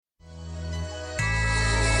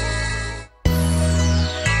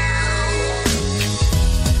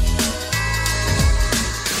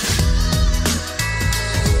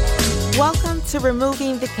to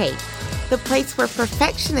Removing the Cape, the place where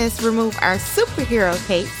perfectionists remove our superhero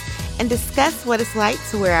capes and discuss what it's like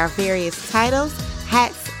to wear our various titles,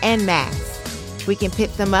 hats, and masks. We can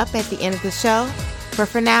pick them up at the end of the show, but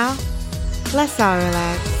for now, let's all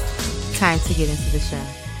relax. Time to get into the show.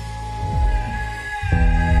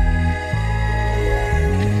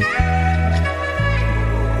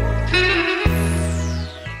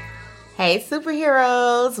 Hey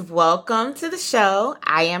superheroes, welcome to the show.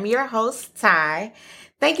 I am your host, Ty.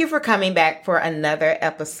 Thank you for coming back for another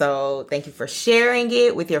episode. Thank you for sharing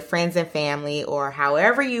it with your friends and family or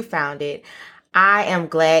however you found it. I am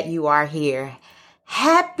glad you are here.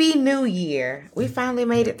 Happy New Year. We finally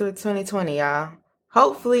made it through 2020, y'all.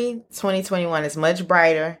 Hopefully 2021 is much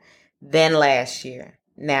brighter than last year.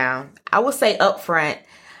 Now, I will say up front,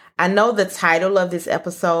 I know the title of this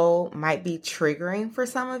episode might be triggering for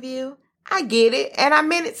some of you. I get it, and I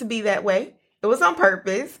meant it to be that way. It was on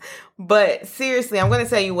purpose. But seriously, I'm going to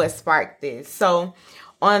tell you what sparked this. So,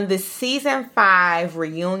 on the season 5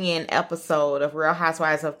 reunion episode of Real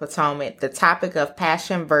Housewives of Potomac, the topic of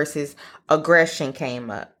passion versus aggression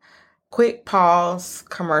came up. Quick pause,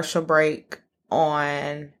 commercial break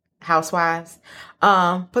on Housewives.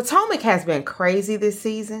 Potomac has been crazy this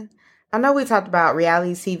season. I know we talked about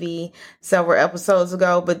reality TV several episodes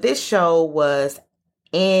ago, but this show was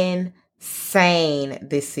insane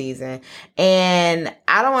this season. And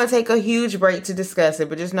I don't want to take a huge break to discuss it,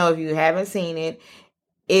 but just know if you haven't seen it,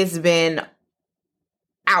 it's been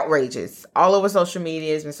outrageous. All over social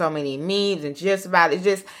media, there's been so many memes and gifs about it.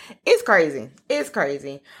 It's crazy. It's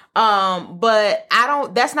crazy. But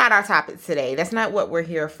that's not our topic today. That's not what we're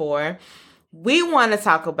here for. We want to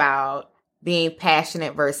talk about being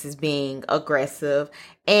passionate versus being aggressive.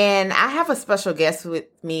 And I have a special guest with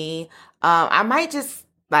me. I might just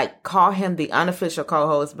call him the unofficial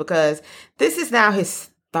co-host because this is now his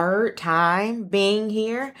 3rd time being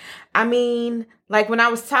here. I mean, when I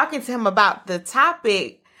was talking to him about the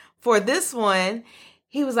topic for this one,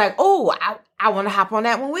 he was like, oh, I want to hop on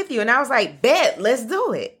that one with you. And I was like, bet, let's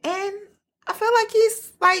do it. And I feel like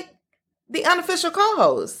he's the unofficial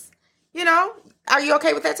co-host. You know, are you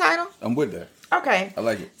okay with that title? I'm with that. Okay. I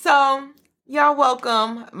like it. So, y'all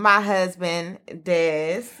welcome my husband,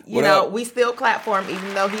 Des. You know, we still clap for him,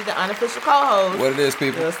 even though he's the unofficial co-host. What it is,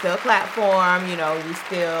 people. We'll still clap for him. You know, we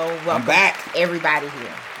still welcome everybody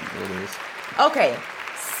here. What it is. Okay.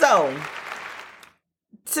 So,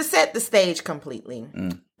 to set the stage completely,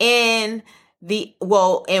 in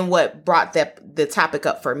what brought the topic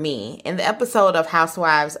up for me, in the episode of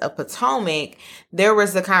Housewives of Potomac, there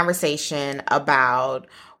was a conversation about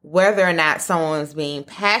whether or not someone's being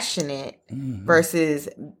passionate versus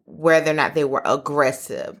whether or not they were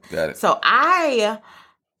aggressive. Got it. So I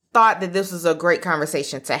thought that this was a great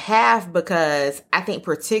conversation to have because I think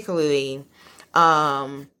particularly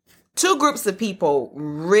two groups of people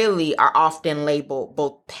really are often labeled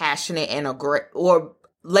both passionate and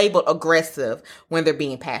labeled aggressive when they're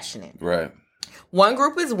being passionate. Right. One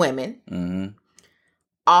group is women. Mm-hmm.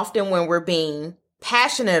 Often when we're being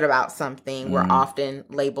passionate about something, we're often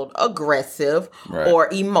labeled aggressive or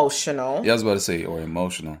emotional. Yeah, I was about to say, or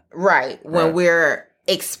emotional. Right. When we're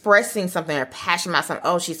expressing something or passionate about something,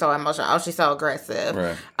 oh, she's so emotional. Oh, she's so aggressive.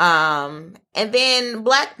 Right. And then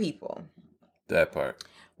Black people. That part.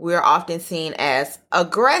 We're often seen as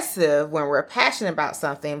aggressive when we're passionate about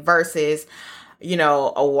something versus, you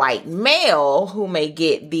know, a white male who may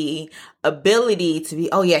get the ability to be,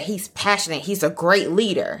 oh yeah, he's passionate. He's a great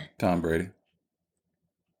leader. Tom Brady.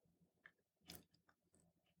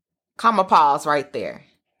 Comma pause right there.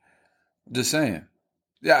 Just saying.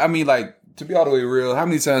 Yeah, I mean, to be all the way real, how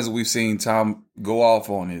many times have we seen Tom go off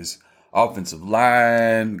on his offensive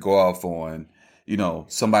line, go off on,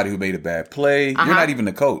 somebody who made a bad play? You're not even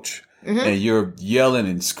the coach. Mm-hmm. And you're yelling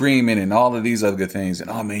and screaming and all of these other good things. And,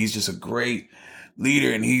 oh, man, he's just a great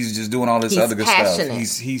leader and he's just doing all this other good stuff.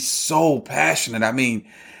 He's so passionate. I mean,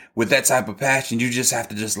 with that type of passion, you just have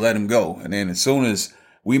to just let him go. And then as soon as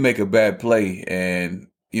we make a bad play and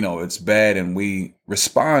it's bad and we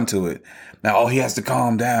respond to it. Now, he has to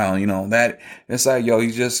calm down, that's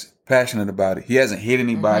he's just passionate about it. He hasn't hit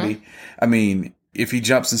anybody. Mm-hmm. I mean, if he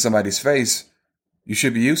jumps in somebody's face, you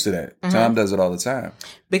should be used to that. Mm-hmm. Tom does it all the time.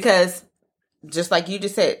 Because just like you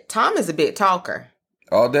just said, Tom is a big talker.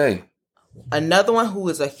 All day. Another one who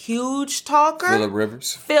is a huge talker. Phillip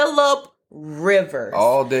Rivers.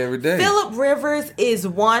 All day, every day. Phillip Rivers is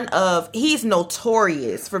he's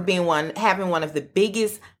notorious for having one of the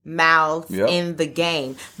biggest mouths in the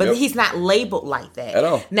game. But he's not labeled like that. At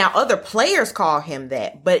all. Now, other players call him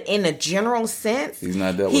that. But in a general sense, he's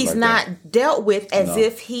not dealt with as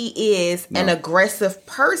if he is an aggressive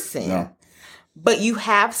person. No. But you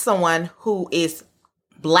have someone who is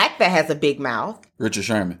black that has a big mouth. Richard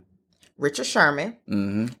Sherman.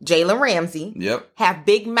 Jalen Ramsey. Yep. Have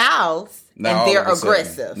big mouths and they're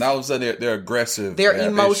aggressive. Now all of a sudden they're aggressive. They're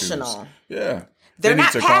emotional. Issues. Yeah. They're they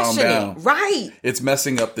not need to passionate. Calm down. Right. It's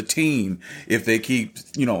messing up the team if they keep,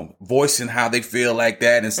 voicing how they feel like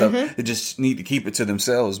that and stuff. They just need to keep it to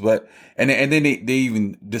themselves. But and then they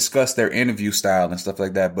even discuss their interview style and stuff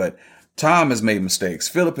like that. But Tom has made mistakes.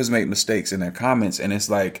 Philip has made mistakes in their comments, and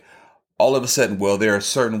it's like all of a sudden, well, they're a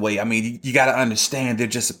certain way. I mean, you got to understand they're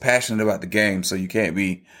just passionate about the game, so you can't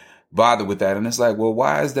be bothered with that. And it's like, well,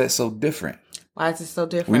 why is that so different? Why is it so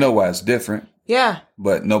different? We know why it's different. Yeah.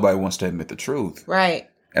 But nobody wants to admit the truth. Right.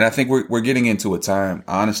 And I think we're getting into a time,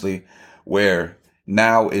 honestly, where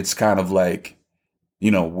now it's kind of like,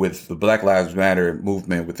 with the Black Lives Matter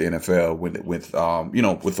movement with the NFL,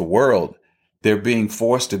 with the world, they're being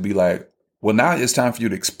forced to be like, well, now it's time for you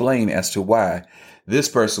to explain as to why this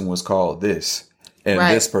person was called this and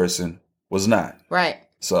this person was not. Right.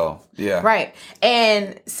 So, yeah. Right.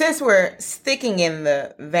 And since we're sticking in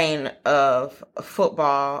the vein of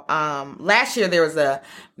football, last year there was a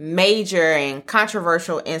major and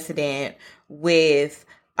controversial incident with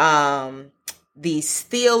the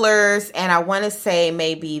Steelers and I want to say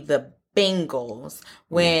maybe the Bengals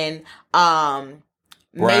when the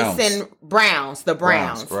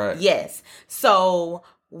Browns. Right. Yes. So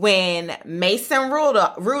when Mason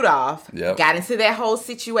Rudolph got into that whole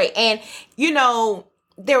situation and,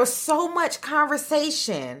 there was so much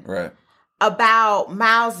conversation about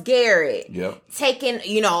Myles Garrett taking,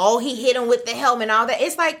 he hit him with the helmet and all that.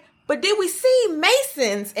 It's like, but did we see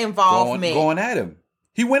Mason's involvement? Going at him.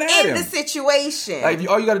 He went at him. In the situation. Like,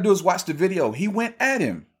 all you got to do is watch the video. He went at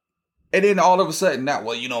him. And then all of a sudden, now,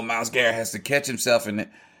 Myles Garrett has to catch himself. And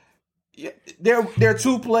there are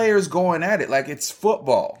two players going at it like it's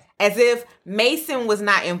football. As if Mason was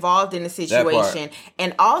not involved in the situation.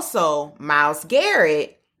 And also, Myles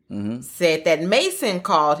Garrett said that Mason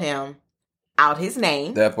called him out his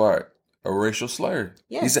name. That part. A racial slur.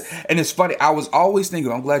 Yes. And it's funny. I was always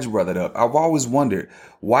thinking, I'm glad you brought that up. I've always wondered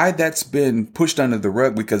why that's been pushed under the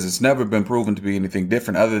rug because it's never been proven to be anything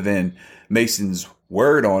different other than Mason's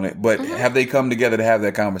word on it. But have they come together to have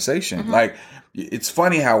that conversation? Like, it's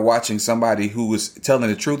funny how watching somebody who is telling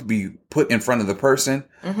the truth be put in front of the person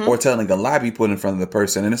or telling a lie be put in front of the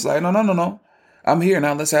person. And it's like, no. I'm here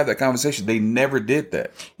now. Let's have that conversation. They never did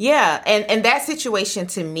that. Yeah. And that situation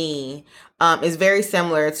to me is very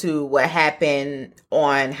similar to what happened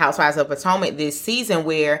on Housewives of Potomac this season,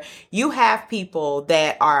 where you have people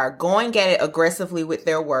that are going at it aggressively with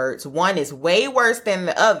their words. One is way worse than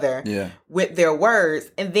the other with their words.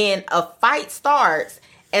 And then a fight starts.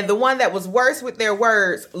 And the one that was worse with their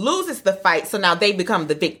words loses the fight, so now they become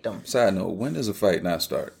the victim. Side note, when does a fight not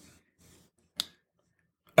start?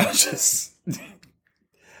 I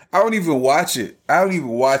don't even watch it.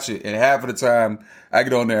 And half of the time, I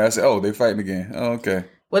get on there, I say, oh, they're fighting again. Oh, okay.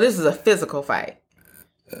 Well, this is a physical fight.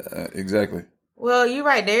 Exactly. Well, you're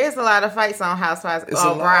right. There is a lot of fights on Housewives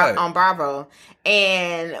on Bravo.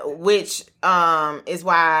 And which is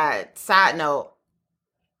why, side note,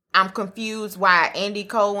 I'm confused why Andy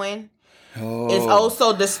Cohen is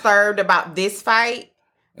also disturbed about this fight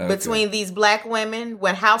between these black women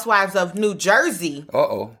when Housewives of New Jersey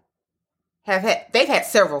they've had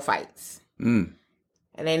several fights. And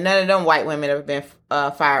then none of them white women have been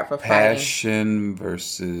fired for fighting. Passion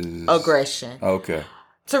versus aggression. Okay.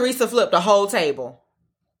 Teresa flipped a whole table.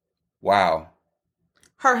 Wow.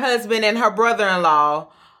 Her husband and her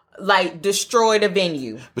brother-in-law destroyed a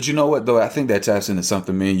venue. But you know what, though? I think that taps into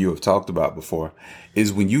something me and you have talked about before,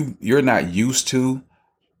 is when you're not used to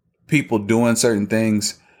people doing certain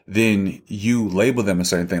things, then you label them a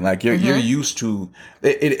certain thing. Like you're used to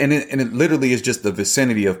it, and it literally is just the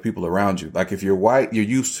vicinity of people around you. Like if you're white, you're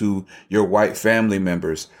used to your white family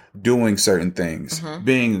members doing certain things,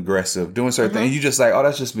 being aggressive, doing certain things. You just like, oh,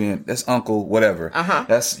 that's uncle, whatever.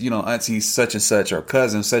 That's, auntie such and such or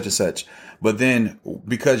cousin such and such. But then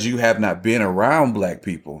because you have not been around black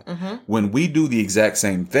people, when we do the exact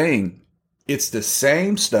same thing, it's the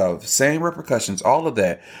same stuff, same repercussions, all of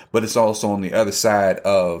that. But it's also on the other side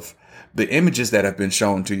of the images that have been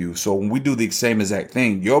shown to you. So when we do the same exact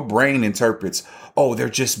thing, your brain interprets, oh, they're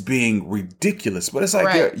just being ridiculous. But it's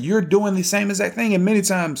like you're doing the same exact thing and many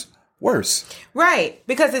times worse. Right.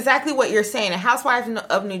 Because exactly what you're saying. In Housewives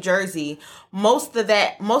of New Jersey, most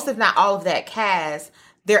if not all of that cast,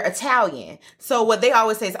 they're Italian. So what they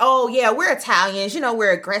always say is, oh, yeah, we're Italians.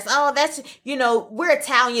 We're aggressive. Oh, that's, we're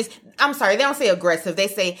Italians. I'm sorry, they don't say aggressive. They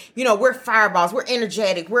say, we're fireballs. We're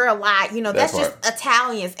energetic. We're a lot. That's just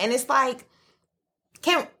Italians. And it's like,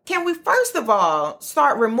 can we first of all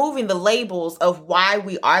start removing the labels of why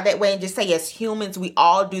we are that way and just say as humans we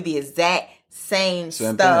all do the exact same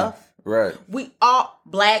stuff. Thing. Right. We all,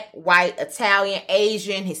 black, white, Italian,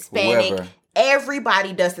 Asian, Hispanic, whoever.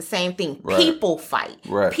 Everybody does the same thing. Right. People fight.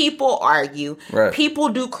 Right. People argue. Right. People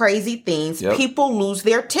do crazy things. Yep. People lose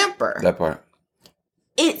their temper. That part.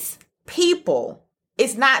 It's people.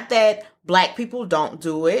 It's not that black people don't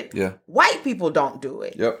do it. Yeah. White people don't do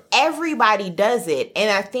it. Yep. Everybody does it. And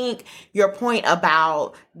I think your point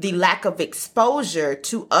about the lack of exposure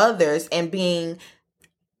to others and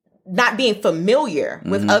not being familiar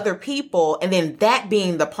with other people, and then that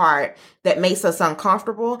being the part that makes us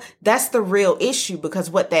uncomfortable, that's the real issue,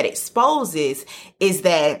 because what that exposes is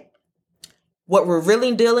that what we're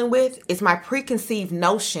really dealing with is my preconceived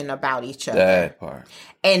notion about each other. That part.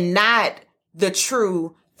 And not the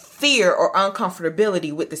true fear or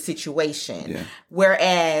uncomfortability with the situation. Yeah.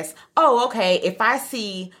 Whereas, okay, if I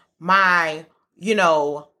see my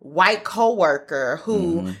white coworker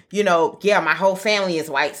who, my whole family is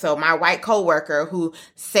white. So my white coworker who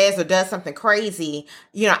says or does something crazy,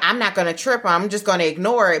 I'm not going to trip. I'm just going to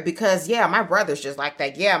ignore it because, my brother's just like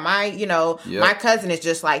that. Yeah, my cousin is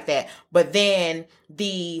just like that. But then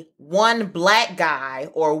the one black guy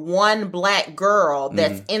or one black girl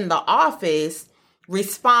that's in the office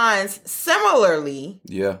responds similarly.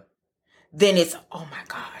 Yeah. Then it's, oh my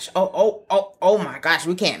gosh. Oh my gosh.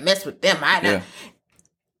 We can't mess with them.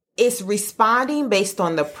 It's responding based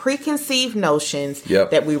on the preconceived notions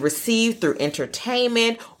that we receive through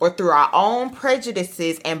entertainment or through our own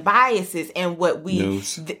prejudices and biases and what we...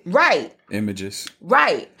 News. Right. Images.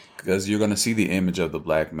 Right. Because you're going to see the image of the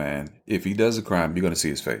black man. If he does a crime, you're going to see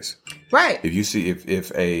his face. Right. If you see,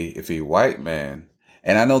 if a white man...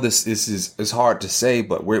 And I know this is it's hard to say,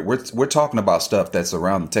 but we're talking about stuff that's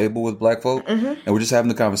around the table with black folk, and we're just having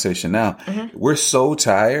the conversation now. We're so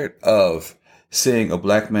tired of seeing a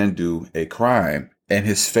black man do a crime and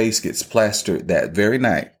his face gets plastered that very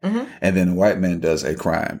night, and then a white man does a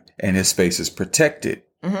crime and his face is protected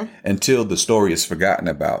until the story is forgotten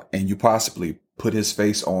about, and you possibly put his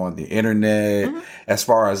face on the internet, as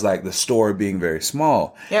far as like the story being very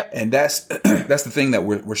small. Yep. And that's the thing that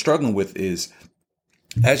we're struggling with is,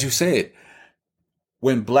 as you said,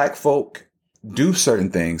 when black folk do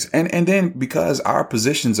certain things, and then because our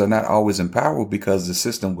positions are not always in power because the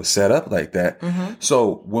system was set up like that.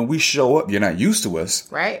 So when we show up, you're not used to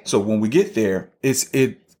us. Right. So when we get there, it's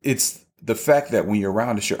the fact that when you're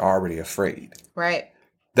around us, you're already afraid. Right.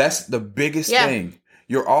 That's the biggest thing.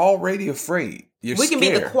 You're already afraid. We can be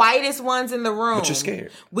the quietest ones in the room. But you're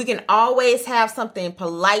scared. We can always have something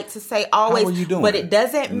polite to say, always. How are you doing? But it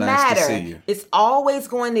doesn't Nice to see matter. you. It's always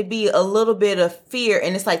going to be a little bit of fear.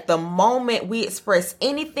 And it's like the moment we express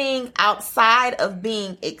anything outside of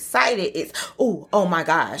being excited, it's, oh my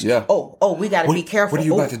gosh. Yeah. Oh, we got to be careful. What are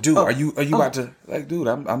you about to do? Are you about to, like, dude,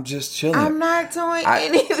 I'm just chilling. I'm not doing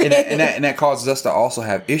anything. And that causes us to also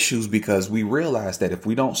have issues because we realize that if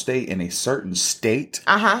we don't stay in a certain state,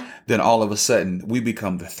 then all of a sudden we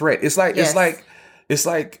become the threat. It's like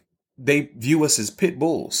they view us as pit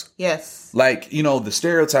bulls. Yes. Like, the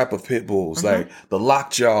stereotype of pit bulls, like the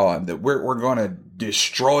lockjaw, and that we're going to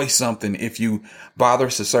destroy something if you bother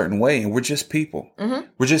us a certain way. And we're just people.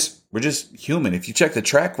 We're just human. If you check the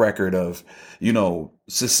track record of,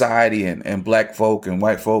 society and black folk and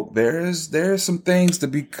white folk, there's some things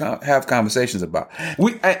to have conversations about.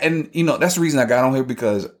 That's the reason I got on here,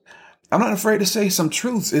 because I'm not afraid to say some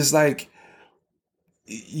truths. It's like,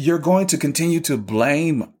 you're going to continue to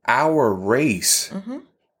blame our race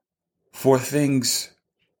for things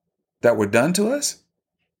that were done to us.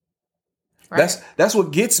 Right. That's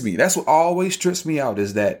what gets me. That's what always trips me out,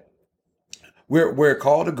 is that we're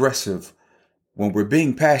called aggressive when we're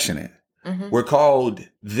being passionate. We're called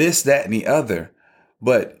this, that, and the other.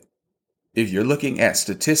 But if you're looking at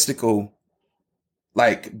statistical,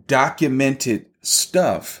 like documented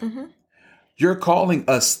stuff, you're calling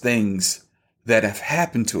us things that have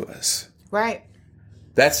happened to us. Right.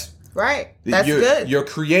 That's right. That's good. You're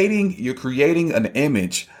creating an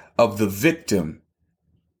image of the victim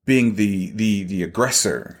being the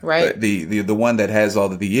aggressor. Right. The one that has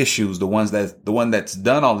all of the issues, the one that's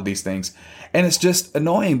done all of these things. And it's just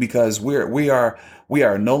annoying because we are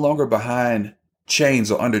no longer behind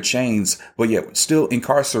chains or under chains, but yet still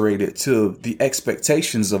incarcerated to the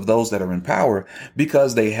expectations of those that are in power,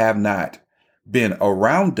 because they have not been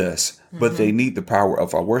around us, but they need the power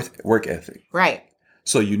of our work ethic. Right.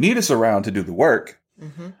 So you need us around to do the work,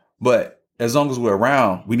 but as long as we're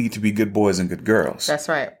around, we need to be good boys and good girls. That's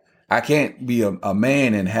right. I can't be a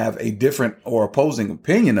man and have a different or opposing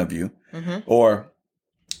opinion of you, or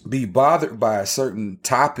be bothered by a certain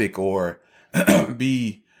topic or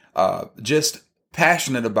be just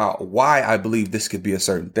passionate about why I believe this could be a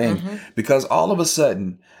certain thing. Because all of a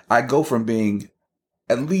sudden I go from being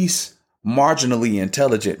at least marginally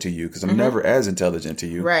intelligent to you, because I'm never as intelligent to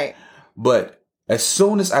you. Right. But as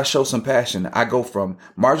soon as I show some passion, I go from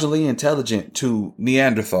marginally intelligent to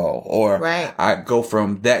Neanderthal, or Right. I go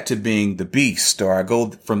from that to being the beast, or I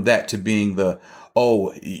go from that to being the,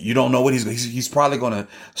 oh, you don't know what he's probably going to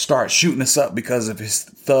start shooting us up because of his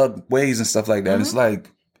thug ways and stuff like that. It's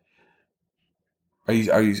like, are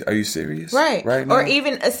you serious? Right. Right now? Or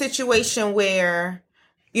even a situation where,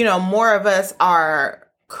 more of us are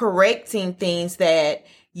correcting things that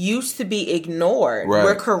used to be ignored. Right.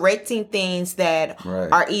 We're correcting things that Right.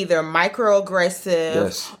 are either microaggressive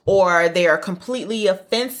Yes. or they are completely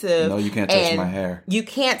offensive. No, you can't touch and my hair. You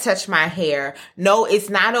can't touch my hair. No, it's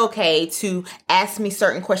not okay to ask me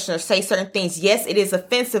certain questions or say certain things. Yes, it is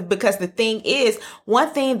offensive, because the thing is,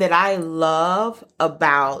 one thing that I love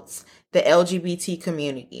about the LGBT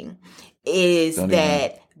community is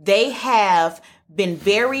that they have been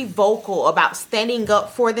very vocal about standing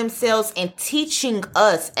up for themselves and teaching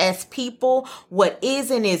us as people what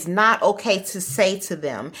is and is not okay to say to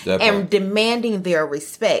them, and demanding their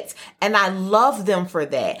respect. And I love them for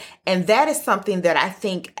that. And that is something that I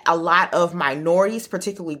think a lot of minorities,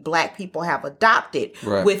 particularly Black people, have adopted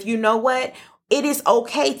with, you know what? It is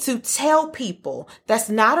okay to tell people that's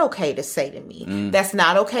not okay to say to me. That's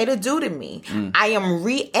not okay to do to me. I am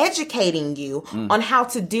re-educating you on how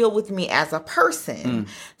to deal with me as a person.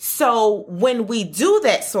 So when we do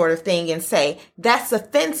that sort of thing and say, that's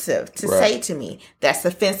offensive to say to me, that's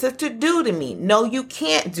offensive to do to me. No, you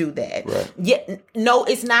can't do that. Yet, no,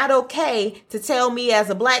 it's not okay to tell me as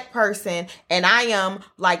a Black person, and I am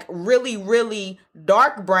like really, really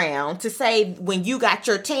dark brown, to say when you got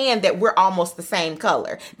your tan that we're almost the same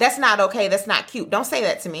color. That's not okay. That's not cute. Don't say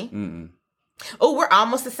that to me. Oh, we're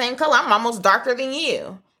almost the same color. I'm almost darker than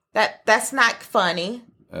you. That's not funny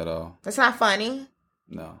At all. That's not funny.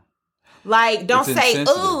 No. Like, don't It's say,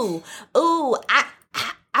 insensitive. ooh,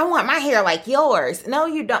 I want my hair like yours. No,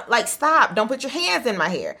 you don't. Like, stop. Don't put your hands in my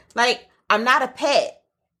hair. Like, I'm not a pet.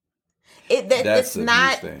 That's It's a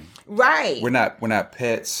not huge thing. right. We're not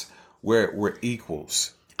pets. We're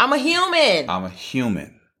equals. I'm a human. I'm a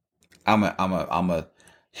human. I'm a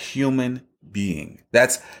human being.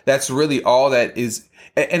 That's really all that is.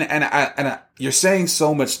 And you're saying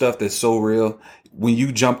so much stuff that's so real. When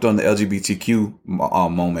you jumped on the LGBTQ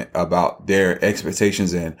moment about their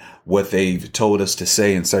expectations and what they've told us to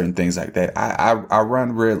say and certain things like that, I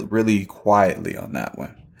run really quietly on that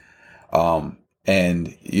one.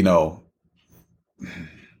 And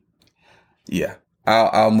yeah,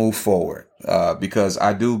 I'll move forward, because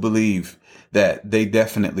I do believe that they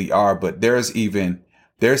definitely are, but there's even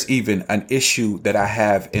an issue that I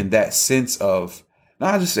have in that sense of, no,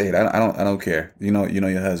 I'll just say it. I don't care. You know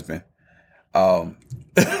your husband.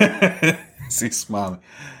 See, smiling.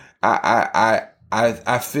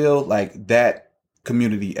 I feel like that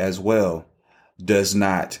community as well does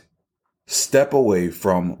not step away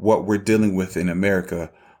from what we're dealing with in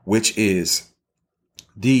America, which is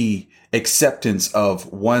the acceptance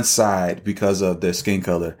of one side because of their skin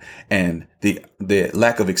color, and the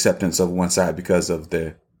lack of acceptance of one side because of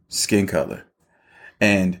their skin color.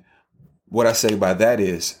 And what I say by that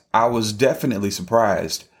is, I was definitely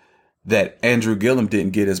surprised that Andrew Gillum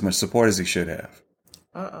didn't get as much support as he should have.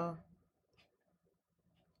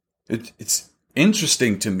 It's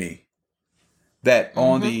interesting to me that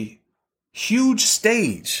on the huge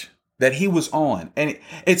stage that he was on, and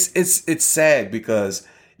it's sad because,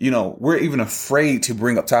 we're even afraid to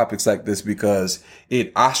bring up topics like this because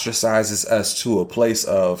it ostracizes us to a place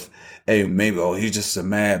of, hey, maybe, he's just a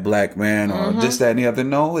mad Black man or this, that, and the other.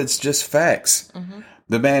 No, it's just facts.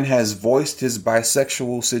 The man has voiced his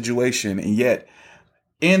bisexual situation, and yet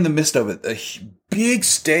in the midst of it, a big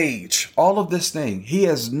stage, all of this thing,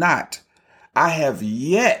 I have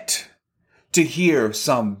yet to hear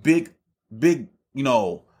some big,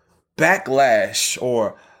 backlash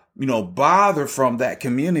or, bother from that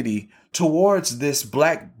community towards this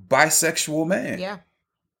Black bisexual man.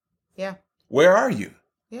 Yeah. Where are you?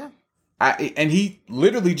 Yeah. And he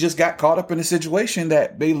literally just got caught up in a situation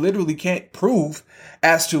that they literally can't prove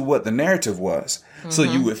as to what the narrative was. So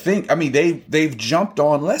you would think, they've jumped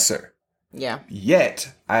on lesser. Yeah.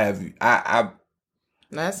 Yet I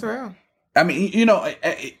That's real.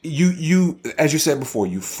 You, as you said before,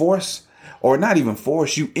 you force, or not even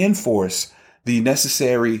force, you enforce the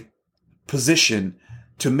necessary position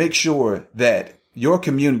to make sure that your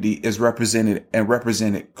community is represented and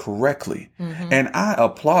represented correctly. And I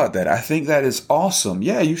applaud that. I think that is awesome.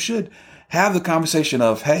 Yeah, you should have the conversation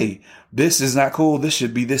of, hey, this is not cool. This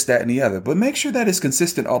should be this, that, and the other. But make sure that it's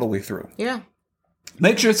consistent all the way through. Yeah.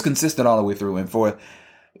 Make sure it's consistent all the way through. And for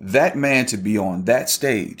that man to be on that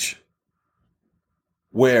stage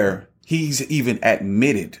where he's even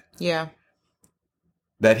admitted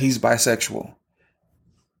that he's bisexual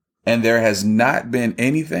and there has not been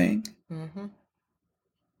anything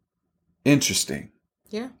interesting.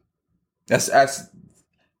 Yeah. That's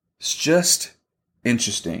it's just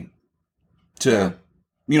interesting to,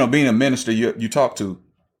 being a minister, you talk to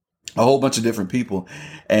a whole bunch of different people.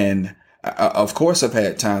 And of course, I've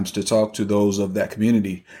had times to talk to those of that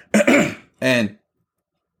community. And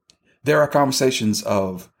there are conversations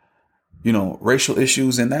of, racial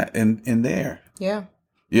issues in that, in there. Yeah.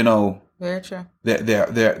 Very true.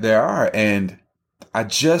 There are. And I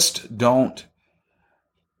just don't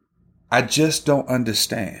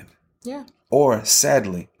understand. Yeah. Or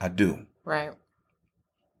sadly, I do. Right.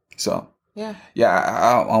 So. Yeah.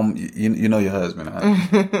 Yeah. You know your husband.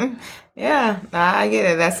 Huh? Yeah. I get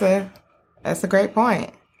it. That's a great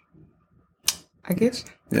point. I get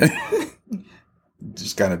you. Yeah.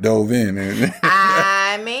 Just kind of dove in, man.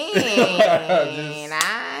 I mean,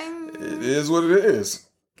 it is what it is.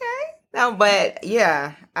 Okay. No, but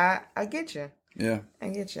yeah, I get you. Yeah. I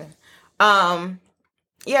get you. Yeah,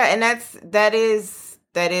 and that is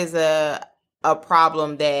a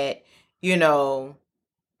problem that,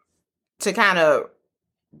 to kind of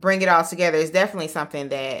bring it all together is definitely something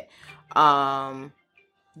that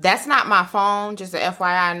that's not my phone, just a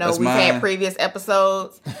FYI. I know we've had previous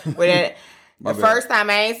episodes where the first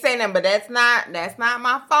time I ain't saying them, but that's not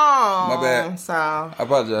my phone. My bad. So I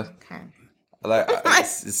apologize. Okay.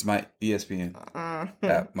 It's my ESPN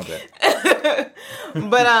app. My bad.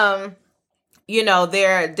 But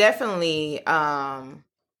there are definitely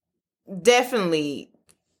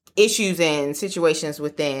issues and situations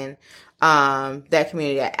within that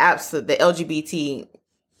community, the LGBT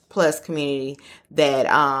plus community that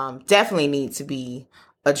definitely need to be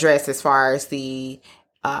addressed as far as the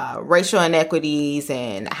racial inequities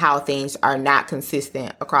and how things are not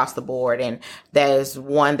consistent across the board. And that is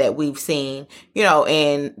one that we've seen,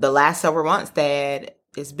 in the last several months that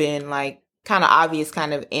it's been like kind of obvious,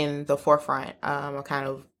 kind of in the forefront, of kind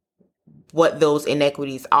of what those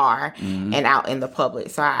inequities are and out in the public.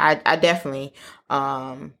 So I definitely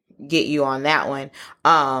get you on that one.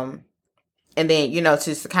 And then,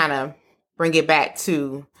 just to kind of bring it back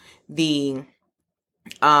to the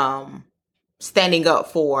standing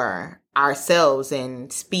up for ourselves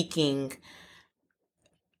and speaking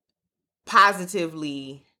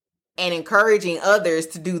positively and encouraging others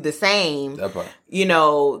to do the same,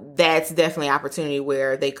 that's definitely an opportunity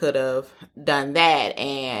where they could have done that.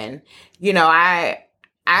 And, I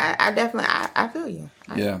definitely, I feel you.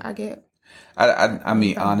 I get it. I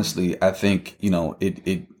mean, honestly, I think,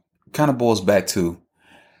 it kind of boils back to,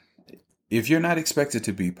 if you're not expected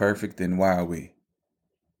to be perfect, then why are we?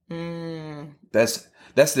 That's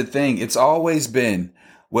the thing. It's always been,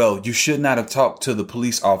 well, you should not have talked to the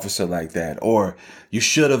police officer like that, or you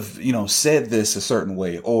should have, said this a certain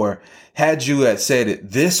way, or had you had said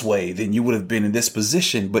it this way, then you would have been in this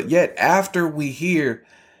position. But yet after we hear,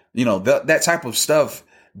 that type of stuff,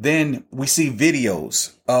 then we see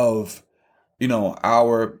videos of,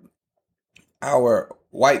 our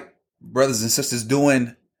white brothers and sisters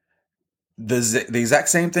doing the exact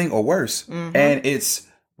same thing or worse. And it's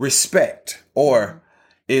respect, or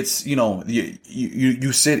it's,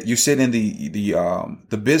 you sit in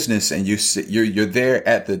the business, and you're there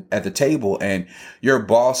at the table, and your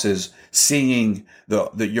boss is seeing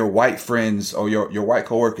your white friends or your white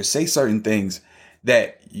coworkers say certain things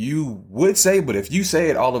that you would say, but if you say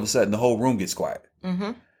it, all of a sudden the whole room gets quiet.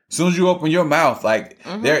 As soon as you open your mouth, like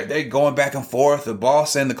they're going back and forth, the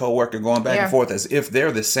boss and the coworker going back and forth as if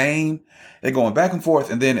they're the same. They're going back and forth,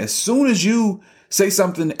 and then as soon as you say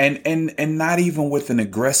something, and not even with an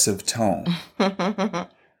aggressive tone,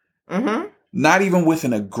 not even with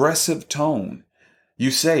an aggressive tone,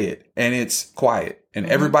 you say it, and it's quiet, and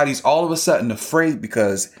everybody's all of a sudden afraid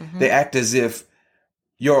because they act as if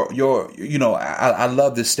I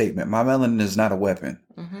love this statement. My melanin is not a weapon,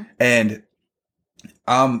 and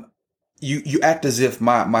you act as if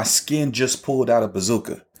my skin just pulled out a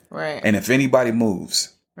bazooka, right? And if anybody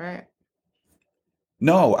moves, right.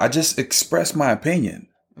 No, I just express my opinion,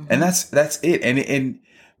 and that's it. And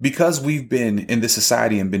because we've been in this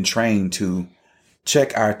society and been trained to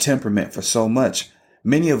check our temperament for so much,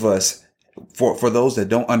 many of us, for those that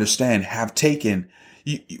don't understand, have taken,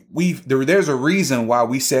 there's a reason why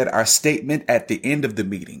we said our statement at the end of the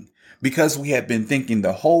meeting, because we had been thinking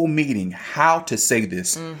the whole meeting how to say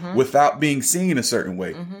this without being seen a certain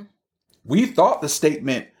way. We thought the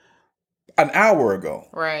statement an hour ago,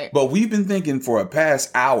 right? But we've been thinking for a past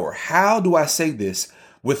hour, how do I say this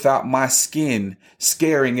without my skin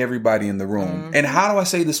scaring everybody in the room? And how do I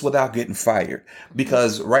say this without getting fired?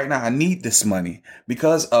 Because right now I need this money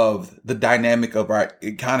because of the dynamic of our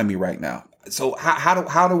economy right now. So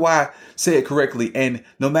how do I say it correctly? And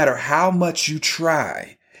no matter how much you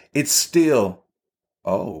try, it's still,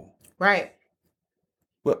 right.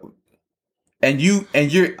 What? And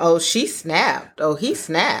you're. Oh, she snapped. Oh, he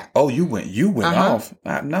snapped. Oh, you went off.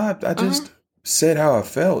 I just said how I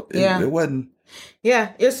felt. It wasn't.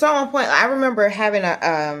 Yeah, it's so on point. I remember having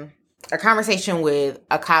a conversation with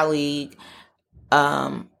a colleague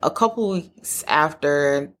a couple weeks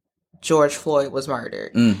after George Floyd was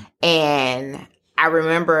murdered. And I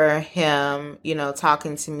remember him,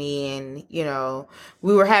 talking to me, and,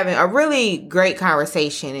 we were having a really great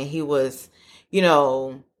conversation, and he was,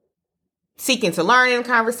 seeking to learn in the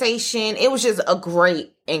conversation. It was just a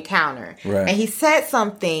great encounter. Right. And he said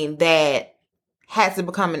something that had to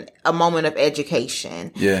become a moment of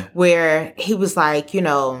education. Yeah. Where he was like,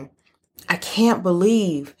 I can't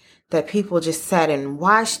believe that people just sat and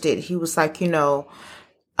watched it. He was like, even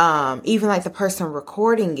like the person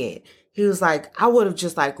recording it, he was like, I would have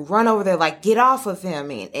just like run over there, like get off of him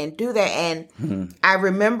and do that. And I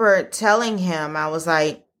remember telling him, I was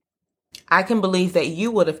like, I can believe that you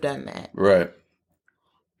would have done that. Right.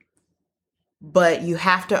 But you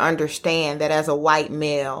have to understand that as a white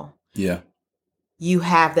male, you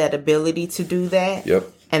have that ability to do that. Yep.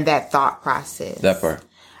 And that thought process. That part.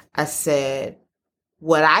 I said,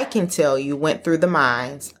 what I can tell you went through the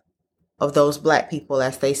minds of those black people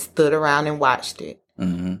as they stood around and watched it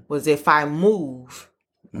was, if I move,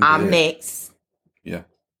 I'm next. Yeah.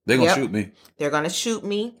 They're going to shoot me. They're going to shoot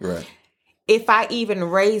me. Right. If I even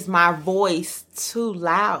raise my voice too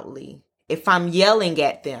loudly, if I'm yelling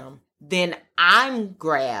at them, then I'm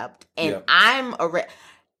grabbed and I'm arrested.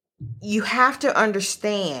 You have to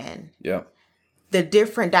understand the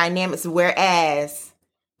different dynamics. Whereas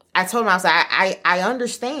I told him, I was like, I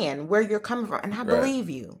understand where you're coming from, and I believe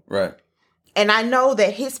you. Right. And I know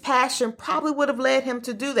that his passion probably would have led him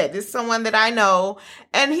to do that. This is someone that I know,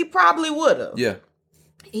 and he probably would have. Yeah.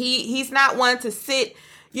 He's not one to sit,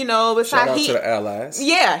 beside. Shout out to the allies.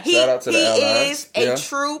 Yeah, he allies. is a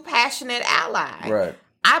true passionate ally. Right.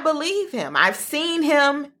 I believe him. I've seen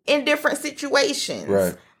him in different situations.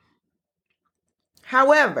 Right.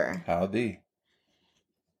 However,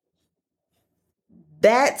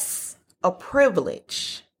 that's a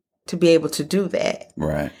privilege to be able to do that.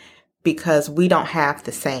 Right. Because we don't have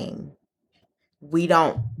the same. We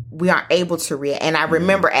aren't able to react. And I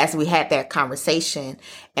remember as we had that conversation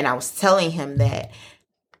and I was telling him that,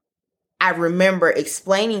 I remember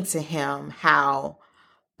explaining to him how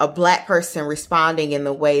a black person responding in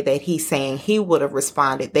the way that he's saying he would have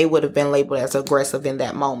responded, they would have been labeled as aggressive in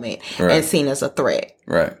that moment and seen as a threat.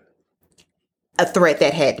 Right. A threat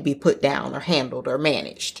that had to be put down or handled or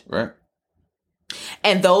managed. Right.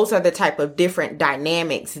 And those are the type of different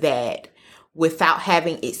dynamics that, without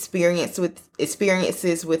having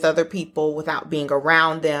experiences with other people, without being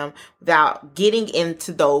around them, without getting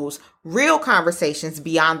into those real conversations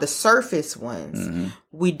beyond the surface ones,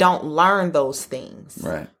 we don't learn those things.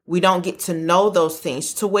 Right. We don't get to know those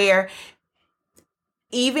things, to where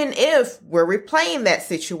even if we're replaying that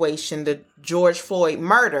situation, the George Floyd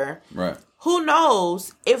murder, right, who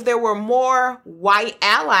knows if there were more white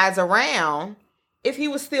allies around, if he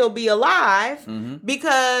would still be alive,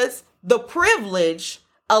 because the privilege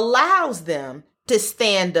allows them to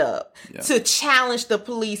stand up, to challenge the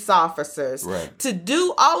police officers, to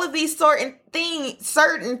do all of these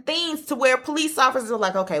certain things to where police officers are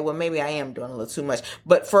like, okay, well, maybe I am doing a little too much.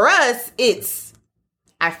 But for us, it's,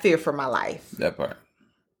 I fear for my life. That part.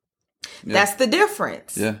 Yeah. That's the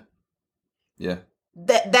difference. Yeah. Yeah.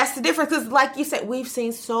 That's the difference. Because like you said, we've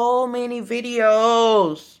seen so many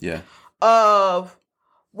videos of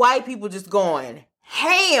white people just going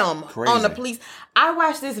ham on the police. I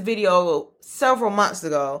watched this video several months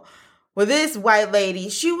ago where this white lady,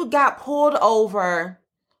 she got pulled over,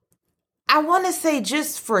 I want to say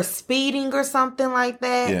just for speeding or something like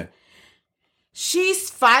that. Yeah. She's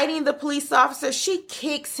fighting the police officer. She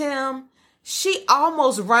kicks him. She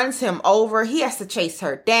almost runs him over. He has to chase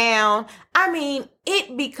her down. I mean,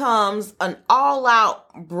 it becomes an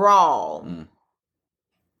all-out brawl.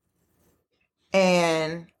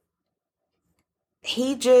 And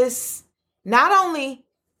he just, not only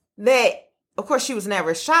that, of course, she was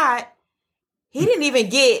never shot, he didn't even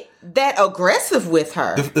get that aggressive with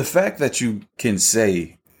her. The fact that you can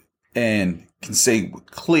say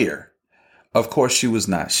clear, of course she was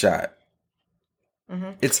not shot.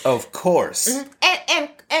 Mm-hmm. It's of course. Mm-hmm.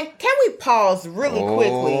 And can we pause really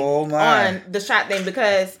quickly on the shot thing?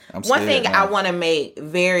 Because one thing I want to make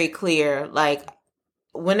very clear, like,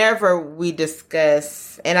 whenever we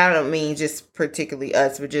discuss, and I don't mean just particularly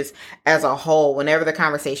us, but just as a whole, whenever the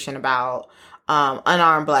conversation about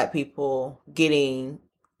unarmed Black people getting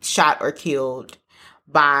shot or killed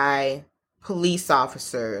by police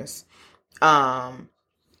officers,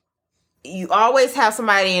 you always have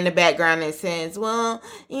somebody in the background that says, well,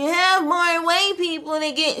 you have more white people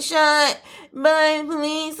that get shot by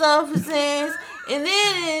police officers. And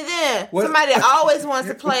then somebody always wants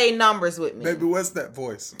to play numbers with me. Baby, what's that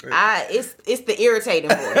voice? It's the irritating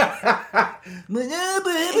voice. Yeah.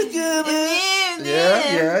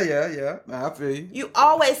 I feel you. You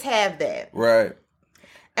always have that. Right.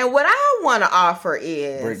 And what I want to offer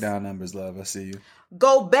is... break down numbers, love. I see you.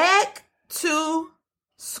 Go back to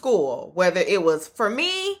school. Whether it was, for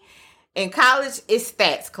me, in college, it's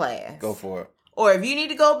stats class. Go for it. Or if you need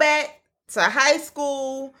to go back to high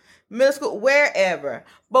school, middle school, wherever.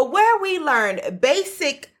 But where we learned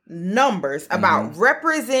basic numbers about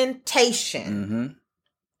representation,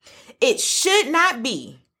 it should not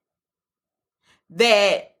be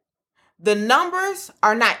that the numbers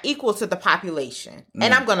are not equal to the population.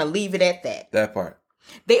 And I'm going to leave it at that. That part.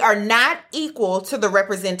 They are not equal to the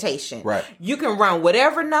representation. Right. You can run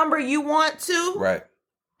whatever number you want to. Right.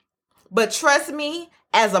 But trust me,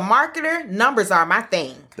 as a marketer, numbers are my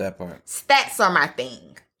thing. That part. Stats are my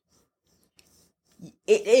thing.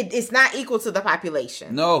 It's not equal to the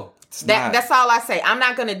population. No, it's not. That's all I say. I'm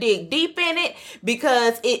not going to dig deep in it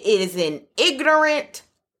because it is an ignorant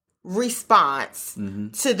response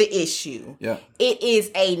to the issue. Yeah. It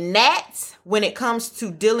is a gnat when it comes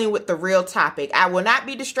to dealing with the real topic. I will not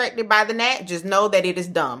be distracted by the gnat. Just know that it is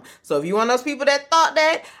dumb. So if you're one of those people that thought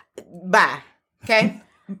that, bye. Okay?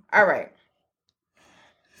 All right.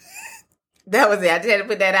 That was it. I just had to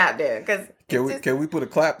put that out there. Can we put a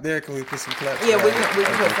clap there? Can we put some claps? Yeah, we can put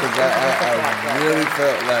some claps. Because I really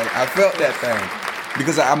felt that thing.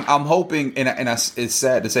 Because I'm hoping, it's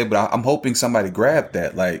sad to say, but I'm hoping somebody grabbed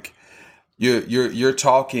that. Like, you're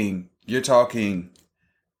talking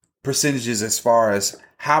percentages as far as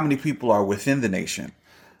how many people are within the nation.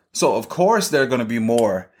 So of course there are going to be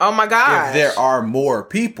more. Oh my God! If there are more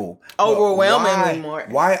people, overwhelmingly more.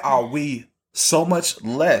 Why are we so much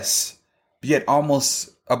less, yet almost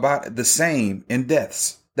about the same in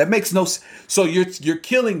deaths? That makes no sense. So you're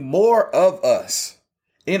killing more of us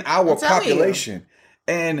in our population.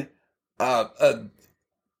 And a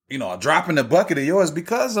drop in the bucket of yours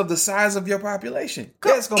because of the size of your population.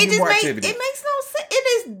 There's going to be more activity. It makes no sense. It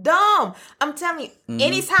is dumb. I'm telling you,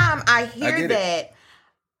 anytime I hear that,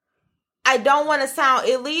 I don't want to sound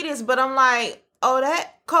elitist, but I'm like, oh,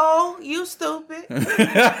 that Cole, you stupid.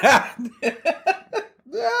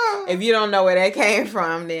 If you don't know where that came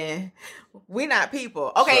from, then... we not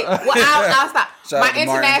people. Okay, well, I'll stop. My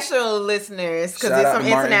international listeners, because there's some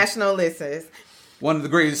international listeners. One of the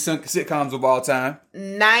greatest sitcoms of all time.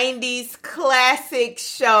 90s classic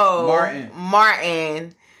show.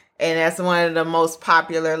 Martin. And that's one of the most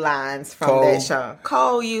popular lines from that show.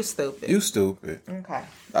 Cole, you stupid. You stupid. Okay.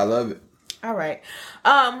 I love it. All right.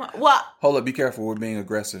 Well. Hold up. Be careful with being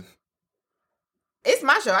aggressive. It's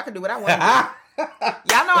my show. I can do what I want to do.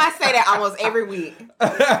 Y'all know I say that almost every week. It's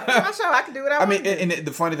my show. I can do what I want. I mean, and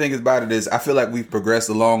the funny thing about it is, I feel like we've progressed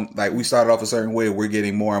along. Like, we started off a certain way. We're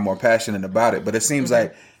getting more and more passionate about it. But it seems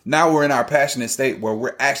like now we're in our passionate state where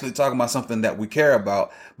we're actually talking about something that we care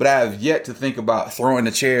about. But I have yet to think about throwing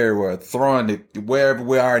the chair or throwing it wherever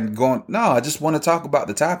we are and going, no, I just want to talk about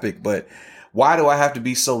the topic. But why do I have to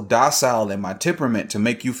be so docile in my temperament to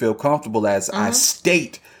make you feel comfortable as I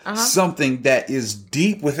state something that is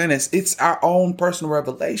deep within us? It's our own personal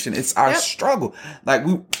revelation. It's our struggle. Like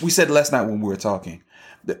we said last night when we were talking,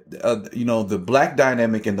 the black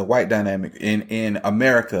dynamic and the white dynamic in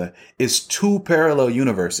America is two parallel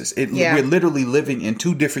universes. We're literally living in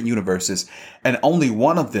two different universes, and only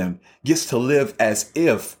one of them gets to live as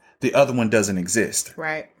if the other one doesn't exist.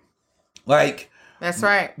 Right. Like, that's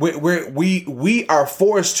right. We are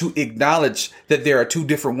forced to acknowledge that there are two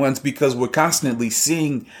different ones because we're constantly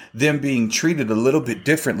seeing them being treated a little bit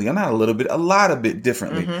differently. Or not a little bit, a lot of bit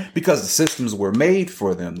differently because the systems were made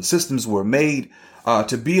for them. The systems were made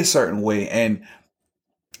to be a certain way. And,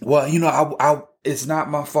 well, I it's not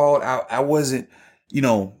my fault. I wasn't,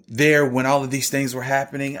 there when all of these things were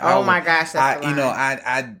happening. Oh my gosh, that's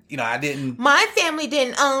I didn't. My family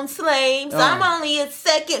didn't own slaves. I'm only a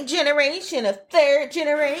second generation, a third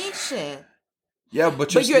generation. Yeah,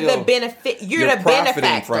 but you're the benefit. You're the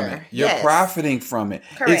benefactor from it. You're profiting from it.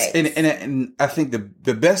 Correct. And I think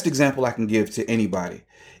the best example I can give to anybody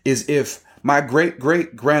is if my great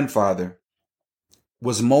grandfather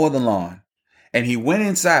was mowing the lawn, and he went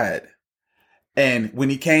inside, and when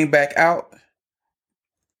he came back out,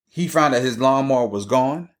 he found that his lawnmower was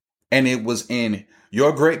gone, and it was in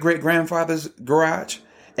your great grandfather's garage,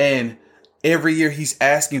 and every year he's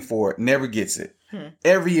asking for it, never gets it.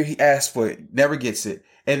 Every year he asks for it, never gets it.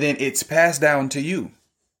 And then it's passed down to you.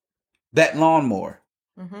 That lawnmower.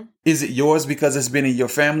 Mm-hmm. Is it yours because it's been in your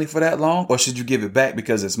family for that long? Or should you give it back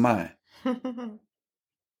because it's mine?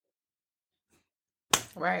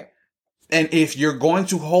 Right. And if you're going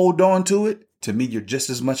to hold on to it, to me, you're just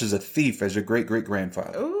as much as a thief as your great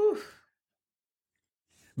grandfather. Ooh.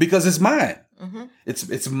 Because it's mine. Mm-hmm.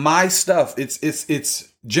 It's my stuff. It's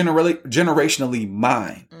generationally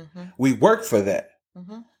mine. Mm-hmm. We work for that.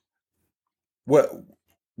 Mm-hmm.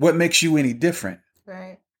 What makes you any different?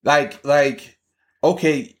 Right. Like,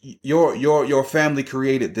 okay, your family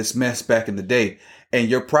created this mess back in the day, and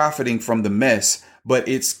you're profiting from the mess, but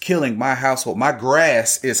it's killing my household. My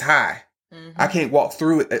grass is high. Mm-hmm. I can't walk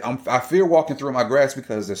through it. I fear walking through my grass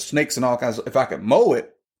because there's snakes and all kinds of. If I could mow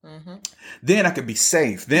it, mm-hmm. then I could be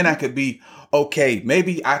safe. Then I could be okay.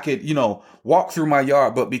 Maybe I could, walk through my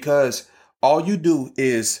yard. But because all you do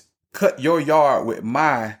is cut your yard with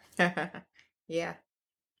my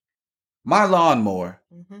lawnmower,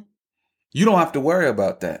 mm-hmm. you don't have to worry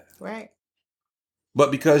about that. Right.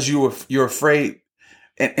 But because you're afraid,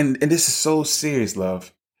 and this is so serious,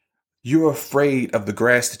 love. You're afraid of the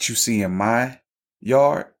grass that you see in my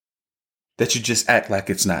yard, that you just act like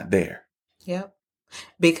it's not there. Yep.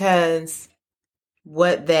 Because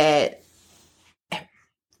what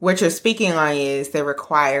you're speaking on is that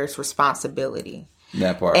requires responsibility.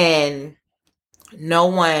 That part. And no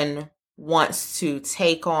one wants to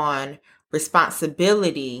take on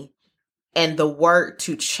responsibility and the work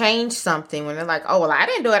to change something when they're like, oh, well, I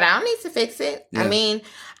didn't do it. I don't need to fix it. Yeah. I mean,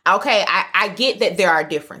 okay, I get that there are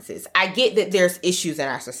differences. I get that there's issues in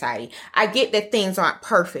our society. I get that things aren't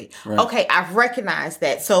perfect. Right. Okay, I've recognized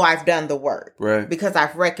that, so I've done the work. Right. Because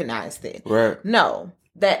I've recognized it. Right. No,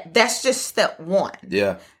 that's just step one.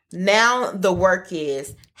 Yeah. Now the work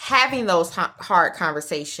is having those hard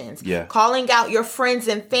conversations, calling out your friends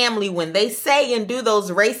and family when they say and do those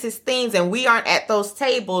racist things and we aren't at those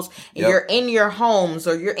tables and you're in your homes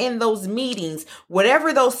or you're in those meetings,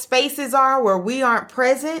 whatever those spaces are where we aren't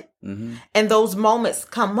present. Mm-hmm. And those moments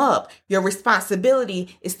come up. Your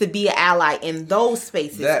responsibility is to be an ally in those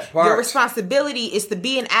spaces. Your responsibility is to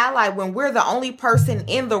be an ally when we're the only person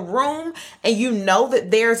in the room and you know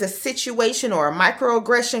that there's a situation or a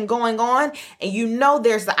microaggression going on and you know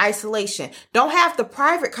there's the isolation. Don't have the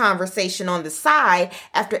private conversation on the side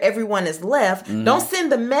after everyone is left. Mm-hmm. Don't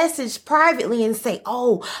send the message privately and say,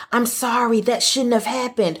 oh, I'm sorry, that shouldn't have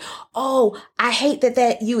happened. Oh, I hate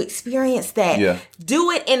that you experienced that. Yeah.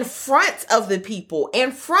 Do it in front of the people,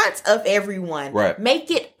 in front of everyone. Right.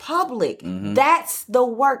 Make it public. Mm-hmm. That's the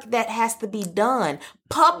work that has to be done.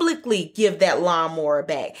 Publicly give that lawnmower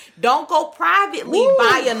back. Don't go privately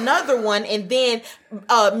buy another one and then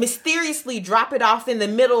mysteriously drop it off in the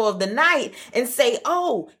middle of the night and say,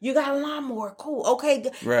 oh, you got a lawnmower. Cool.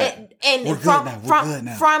 Okay. Right. And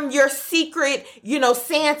from your secret,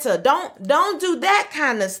 Santa. Don't do that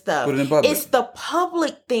kind of stuff. Put it in public. It's the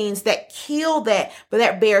public things that kill that, but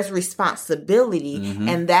that bears responsibility. Mm-hmm.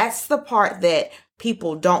 And that's the part that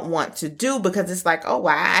people don't want to do because it's like, oh,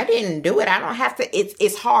 well, I didn't do it. I don't have to.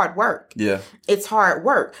 It's hard work. Yeah. It's hard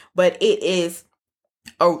work, but it is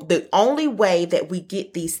the only way that we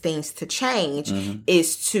get these things to change mm-hmm.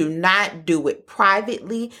 is to not do it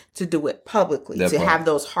privately, to do it publicly, have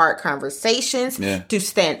those hard conversations, to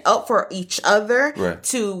stand up for each other,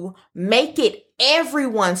 to make it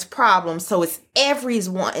everyone's problem. So it's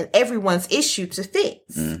everyone's issue to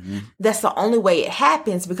fix. Mm-hmm. That's the only way it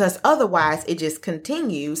happens because otherwise it just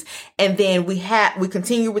continues. And then we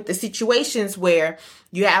continue with the situations where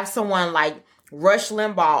you have someone like Rush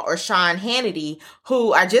Limbaugh or Sean Hannity,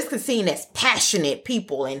 who are just seen as passionate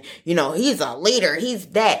people. And, he's a leader. He's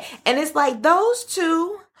that. And it's like those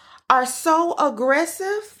two are so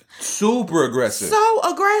aggressive. Super aggressive. So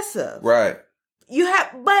aggressive. Right.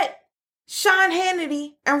 But Sean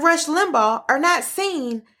Hannity and Rush Limbaugh are not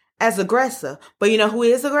seen as aggressive. But you know who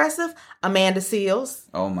is aggressive? Amanda Seales.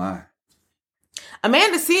 Oh, my.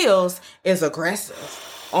 Amanda Seales is aggressive.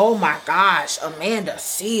 oh my gosh, Amanda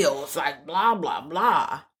Seales, like blah, blah,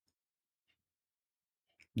 blah.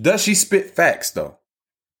 Does she spit facts though?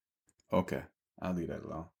 Okay, I'll leave that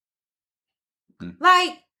alone.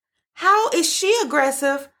 Like, how is she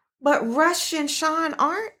aggressive, but Rush and Sean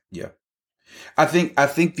aren't? Yeah. I think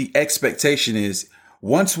the expectation is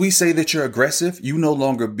once we say that you're aggressive, you no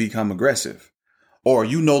longer become aggressive or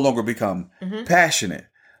you no longer become passionate.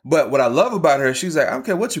 But what I love about her, she's like, I don't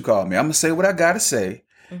care what you call me. I'm going to say what I got to say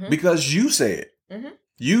because you say it.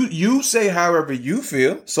 You say however you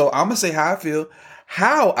feel. So I'm going to say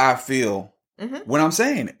how I feel when I'm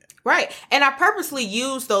saying it. Right. And I purposely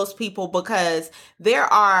use those people because there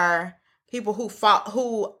are people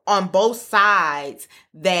who on both sides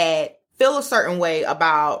that feel a certain way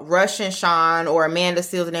about Rush and Sean or Amanda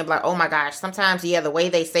Seales, and they're like, oh my gosh, sometimes, the way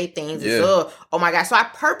they say things is, oh my gosh. So I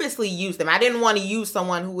purposely use them. I didn't want to use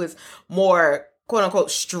someone who is more, quote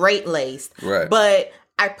unquote, straight-laced. Right. But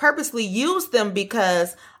I purposely use them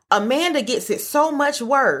because Amanda gets it so much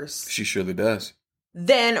worse. She surely does.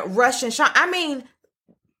 Than Rush and Sean. I mean,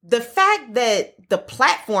 the fact that the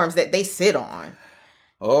platforms that they sit on.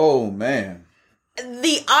 Oh, man.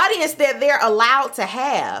 The audience that they're allowed to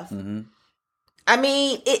have. I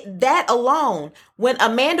mean, that alone. When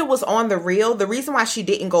Amanda was on The Real, the reason why she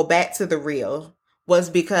didn't go back to The Real was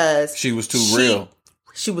because she was too real.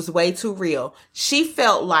 She was way too real. She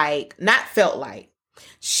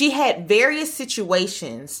she had various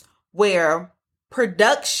situations where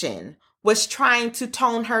production was trying to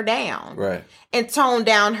tone her down. Right. And tone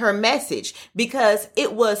down her message because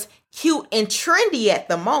it was cute and trendy at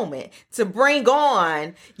the moment to bring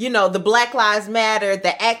on, the Black Lives Matter,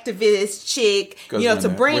 the activist chick, to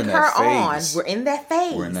bring her on. We're in that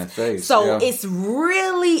phase. So it's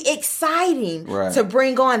really exciting to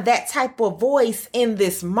bring on that type of voice in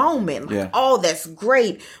this moment. Like, oh, that's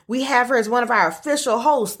great. We have her as one of our official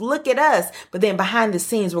hosts. Look at us. But then behind the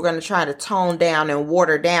scenes, we're going to try to tone down and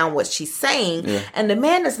water down what she's saying. Yeah. And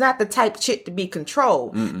Amanda's not the type chick to be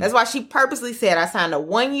controlled. That's why she purposely said, I signed a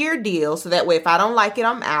 1-year deal so that way if I don't like it,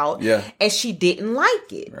 I'm out. Yeah. And she didn't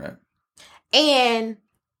like it. Right. And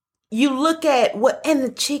you look at and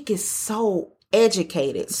the chick is so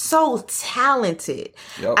educated, so talented.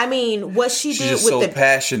 Yep. I mean, what she's just so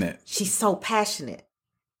passionate. She's so passionate.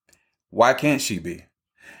 Why can't she be?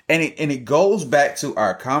 And it goes back to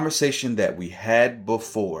our conversation that we had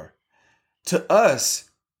before. To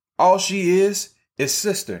us, all she is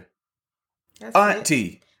sister. That's auntie.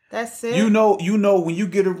 It. That's it. You know when you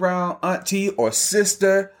get around auntie or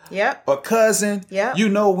sister, or cousin, you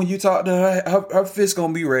know when you talk to her fist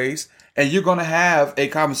gonna be raised, and you're gonna have a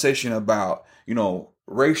conversation about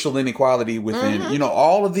racial inequality within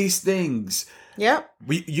all of these things. Yep,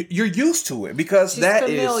 you're used to it because she's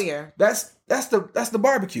familiar. That's the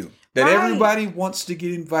barbecue that everybody wants to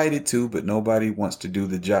get invited to, but nobody wants to do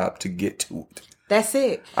the job to get to it. That's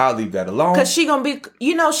it. I'll leave that alone. Because she's going to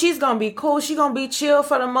be, she's going to be cool. She's going to be chill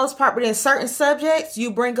for the most part. But in certain subjects,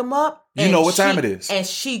 you bring them up. You know what time it is. And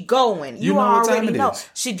she going. You know already what time it is.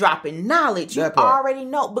 She dropping knowledge. You already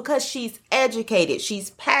know because she's educated. She's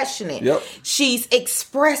passionate. Yep. She's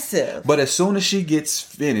expressive. But as soon as she gets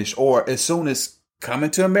finished or as soon as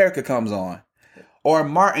Coming to America comes on, or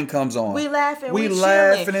Martin comes on, we laughing, we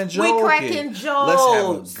laughing and joking. We cracking jokes. Let's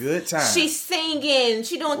have a good time. She's singing.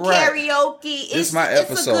 She doing karaoke. It's my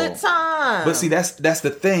episode. It's a good time. But see, that's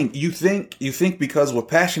the thing. You think because we're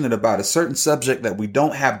passionate about a certain subject that we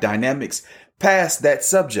don't have dynamics past that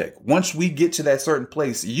subject. Once we get to that certain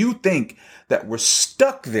place, you think that we're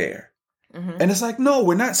stuck there. Mm-hmm. And it's like, no,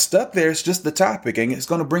 we're not stuck there. It's just the topic, and it's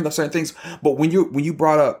going to bring up certain things. But when you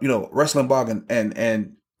brought up, Rush Limbaugh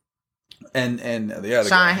and the other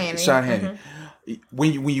Sean guy, Hannity. Sean Hannity,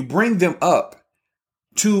 when you bring them up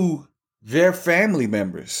to their family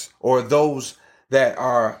members or those that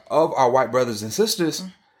are of our white brothers and sisters,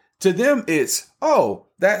 to them it's, oh,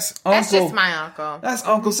 that's uncle. That's just my uncle. That's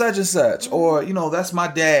uncle such and such, or that's my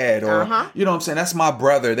dad, or you know what I'm saying, that's my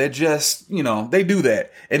brother. They're just they do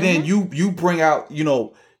that, and then you bring out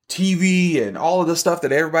TV and all of the stuff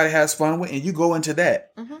that everybody has fun with, and you go into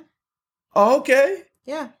that. Oh, okay.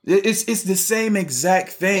 Yeah, it's the same exact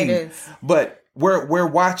thing. It is. But we're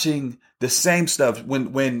watching the same stuff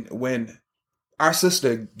when our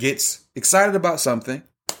sister gets excited about something.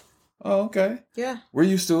 Oh, okay. Yeah, we're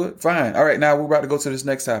used to it. Fine. All right, now we're about to go to this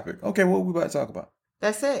next topic. Okay, what are we about to talk about?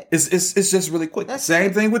 That's it. It's just really quick.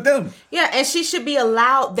 Same thing with them. Yeah, and she should be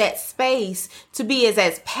allowed that space to be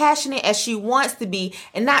as passionate as she wants to be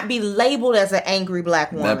and not be labeled as an angry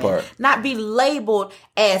black woman. That part. Not be labeled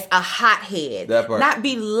as a hothead. That part. Not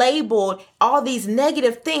be labeled all these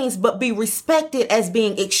negative things, but be respected as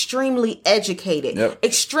being extremely educated,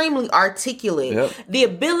 extremely articulate. The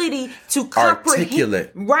ability to comprehend.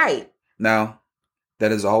 Articulate. Right. Now, that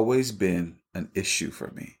has always been an issue for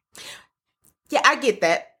me. Yeah, I get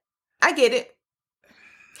that. I get it.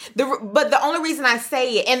 But the only reason I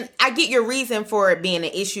say it, and I get your reason for it being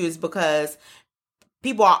an issue, is because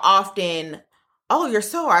people are often, oh, you're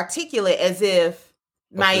so articulate, as if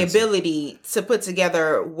my ability to put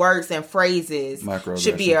together words and phrases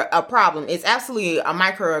should be a problem. It's absolutely a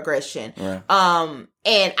microaggression. Right.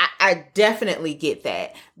 And I definitely get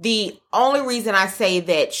that. The only reason I say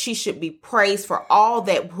that she should be praised for all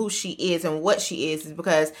that who she is and what she is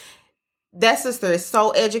because that sister is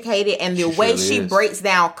so educated, and the way she breaks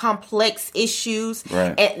down complex issues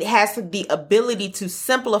and has the ability to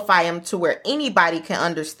simplify them to where anybody can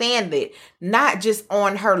understand it, not just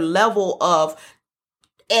on her level of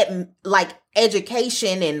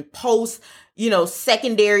education and post,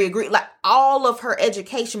 secondary degree, like all of her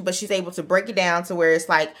education, but she's able to break it down to where it's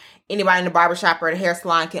like anybody in the barbershop or the hair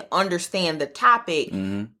salon can understand the topic.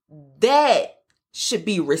 That should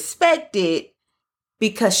be respected.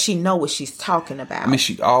 Because she know what she's talking about. I mean,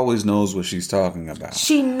 she always knows what she's talking about.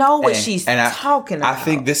 She know what she's talking about. I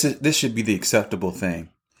think this should be the acceptable thing.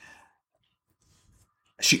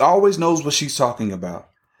 She always knows what she's talking about.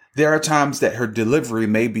 There are times that her delivery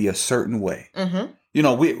may be a certain way.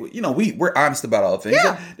 We're honest about all things.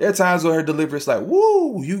 Yeah. There are times where her delivery is like,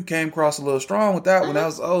 "Woo, you came across a little strong with that one." I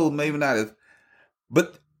was, maybe not.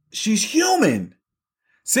 But she's human.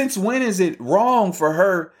 Since when is it wrong for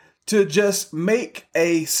her to just make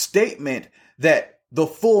a statement that the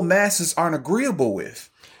full masses aren't agreeable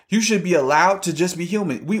with? You should be allowed to just be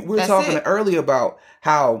human. We were talking earlier about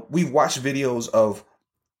how we've watched videos of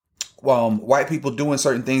white people doing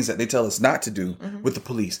certain things that they tell us not to do with the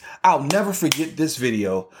police. I'll never forget this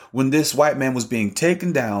video when this white man was being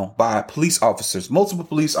taken down by police officers, multiple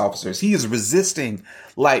police officers. He is resisting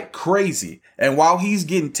like crazy. And while he's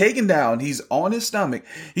getting taken down, he's on his stomach.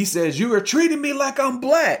 He says, "You are treating me like I'm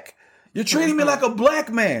black. You're treating me like a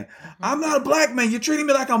black man. I'm not a black man. You're treating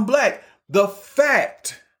me like I'm black." The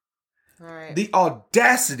fact, the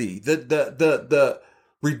audacity, the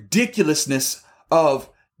ridiculousness of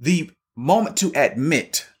the moment to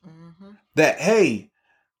admit that, hey,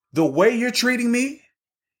 the way you're treating me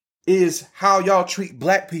is how y'all treat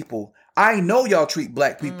black people. I know y'all treat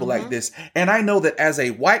black people like this. And I know that as a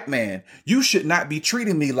white man, you should not be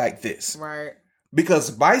treating me like this. Right.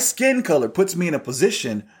 Because my skin color puts me in a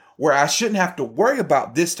position where I shouldn't have to worry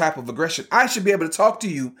about this type of aggression. I should be able to talk to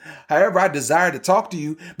you however I desire to talk to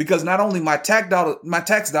you, because not only my tax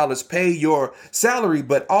dollars pay your salary,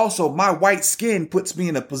 but also my white skin puts me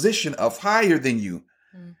in a position of higher than you.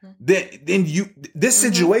 Then this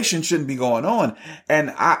situation shouldn't be going on.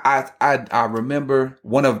 And I remember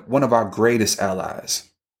one of our greatest allies,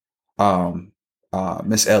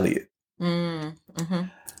 Miss Elliott.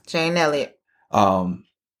 Jane Elliott.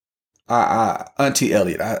 Auntie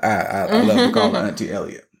Elliott. I love to call her Auntie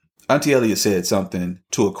Elliott. Auntie Elliott said something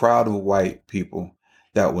to a crowd of white people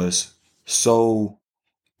that was so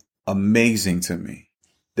amazing to me.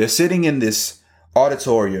 They're sitting in this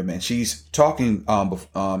auditorium and she's talking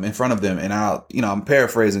in front of them, and I'm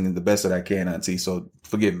paraphrasing the best that I can, Auntie, so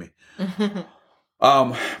forgive me.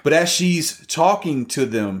 But as she's talking to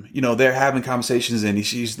them, they're having conversations, and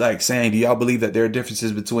she's like saying, "Do y'all believe that there are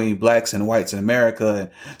differences between blacks and whites in America and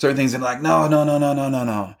certain things?" And like,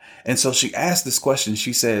 no. And so she asked this question.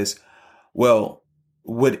 She says, "Well,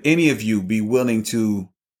 would any of you be willing to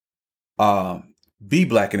be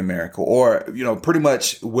black in America, or, pretty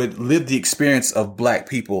much would live the experience of black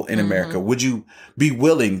people in America? Would you be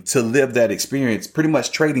willing to live that experience, pretty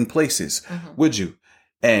much trading places? Would you?"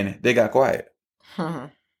 And they got quiet.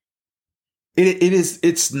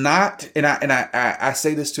 It's not, and I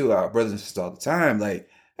say this to our brothers and sisters all the time, like,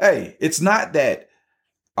 hey, it's not that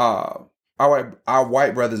our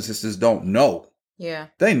white brothers and sisters don't know. Yeah.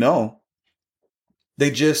 They know.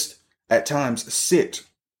 They just at times sit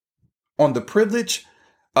on the privilege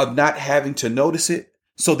of not having to notice it,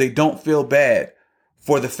 so they don't feel bad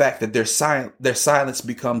for the fact that their silence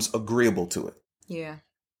becomes agreeable to it. Yeah.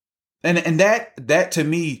 And that to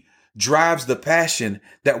me drives the passion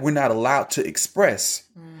that we're not allowed to express.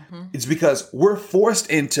 It's because we're forced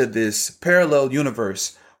into this parallel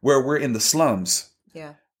universe where we're in the slums.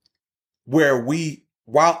 Yeah. Where we,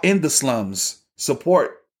 while in the slums,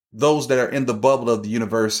 support those that are in the bubble of the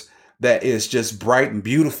universe that is just bright and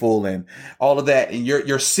beautiful and all of that. And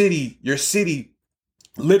your city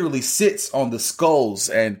literally sits on the skulls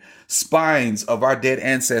and spines of our dead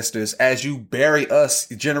ancestors as you bury us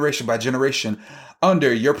generation by generation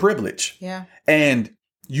under your privilege. Yeah. And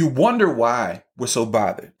you wonder why we're so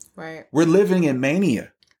bothered. Right. We're living in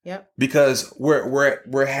mania. Yep. Because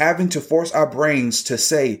we're having to force our brains to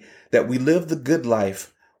say that we live the good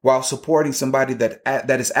life while supporting somebody that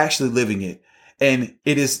is actually living it. And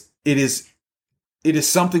it is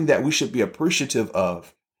something that we should be appreciative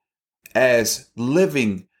of as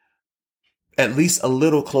living at least a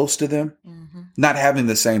little close to them, not having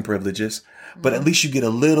the same privileges, but at least you get a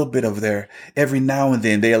little bit of there every now and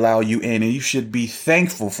then. They allow you in, and you should be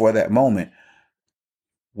thankful for that moment.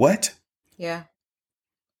 What? Yeah.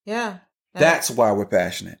 Yeah. That's why we're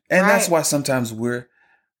passionate. And that's Right. why sometimes we're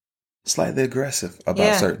slightly aggressive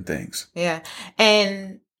about certain things. Yeah.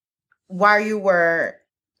 And while you were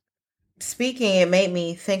speaking, it made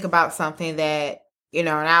me think about something that, and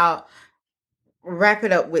I'll wrap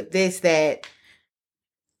it up with this, that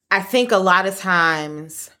I think a lot of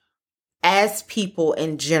times as people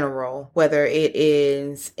in general, whether it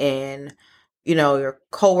is in, your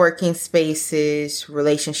co-working spaces,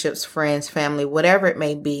 relationships, friends, family, whatever it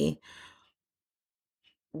may be,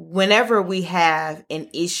 whenever we have an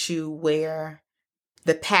issue where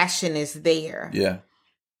the passion is there, Yeah.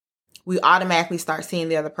 we automatically start seeing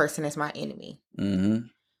the other person as my enemy. Mm-hmm.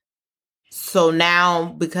 So now,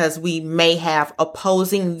 because we may have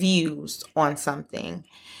opposing views on something,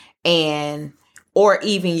 or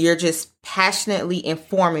even you're just passionately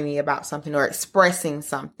informing me about something or expressing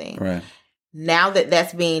something. Right. Now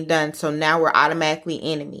that's being done, so now we're automatically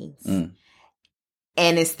enemies. Mm.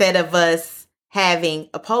 And instead of us having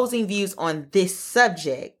opposing views on this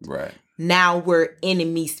subject, Right. now we're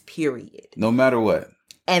enemies, period. No matter what.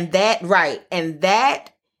 And that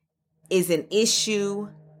is an issue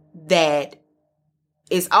that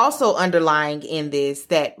is also underlying in this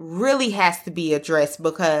that really has to be addressed,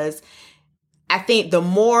 because I think the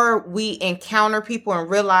more we encounter people and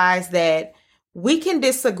realize that we can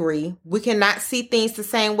disagree, we cannot see things the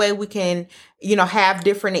same way, we can, have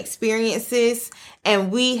different experiences, and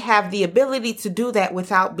we have the ability to do that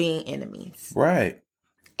without being enemies. Right.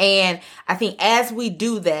 And I think as we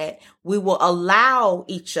do that, we will allow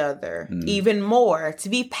each other even more to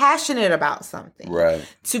be passionate about something, Right.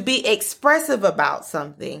 to be expressive about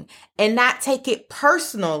something, and not take it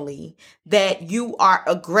personally that you are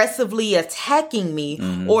aggressively attacking me,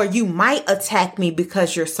 or you might attack me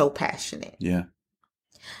because you're so passionate. Yeah.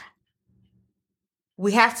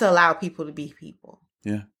 We have to allow people to be people.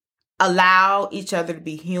 Yeah. Allow each other to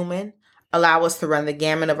be human. Allow us to run the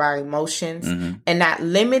gamut of our emotions, and not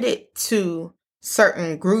limit it to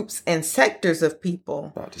certain groups and sectors of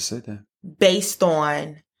people About to say that. based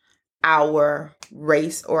on our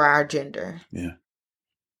race or our gender. Yeah.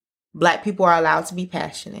 Black people are allowed to be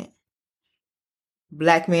passionate.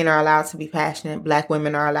 Black men are allowed to be passionate. Black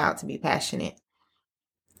women are allowed to be passionate.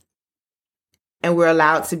 And we're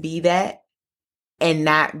allowed to be that and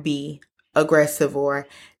not be aggressive or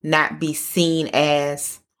not be seen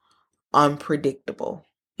as unpredictable.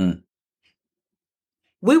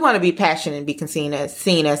 We want to be passionate and be seen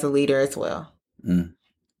as a leader as well.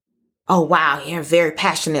 Oh, wow, you're a very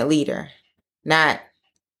passionate leader. Not,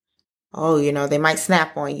 they might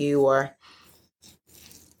snap on you, or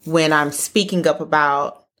when I'm speaking up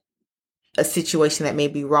about a situation that may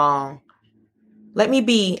be wrong, let me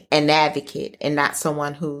be an advocate and not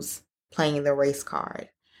someone who's playing the race card.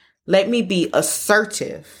 Let me be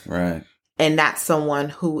assertive. Right. And not someone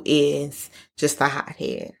who is just a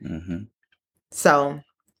hothead. So,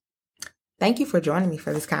 thank you for joining me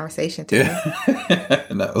for this conversation today. Yeah.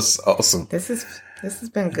 That was awesome. This has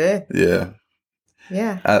been good. Yeah.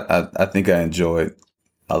 Yeah. I think I enjoyed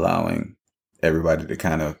allowing everybody to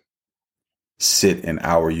kind of sit in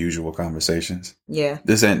our usual conversations. Yeah.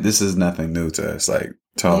 This is nothing new to us, like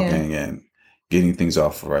talking and getting things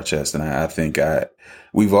off of our chest. And I think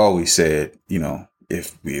we've always said,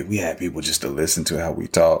 if we had people just to listen to how we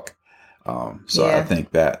talk. I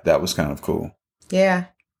think that was kind of cool. Yeah.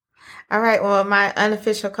 All right. Well, my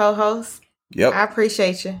unofficial co-host. Yep. I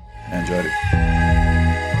appreciate you. I enjoyed it.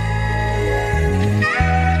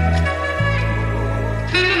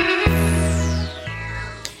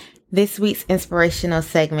 This week's inspirational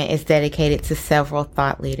segment is dedicated to several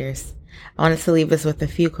thought leaders. I wanted to leave us with a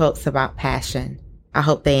few quotes about passion. I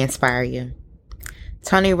hope they inspire you.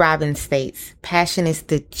 Tony Robbins states, "Passion is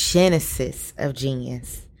the genesis of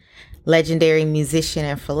genius. Legendary musician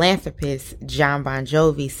and philanthropist Jon Bon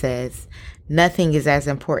Jovi says, "Nothing is as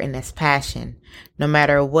important as passion. No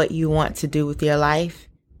matter what you want to do with your life,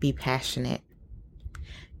 be passionate."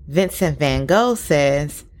 Vincent van Gogh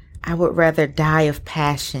says, "I would rather die of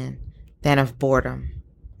passion than of boredom."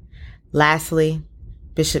 Lastly,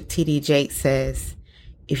 Bishop T.D. Jakes says,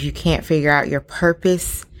 "If you can't figure out your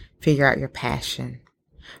purpose, figure out your passion.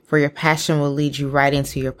 For your passion will lead you right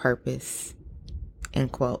into your purpose."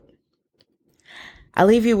 End quote. I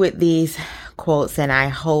leave you with these quotes, and I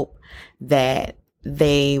hope that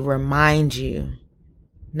they remind you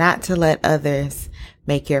not to let others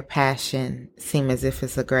make your passion seem as if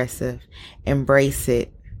it's aggressive. Embrace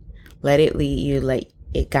it. Let it lead you. Let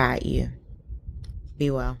it guide you. Be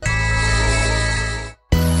well.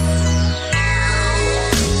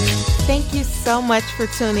 Thank you so much for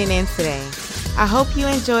tuning in today. I hope you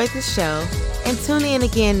enjoyed the show, and tune in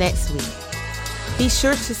again next week. Be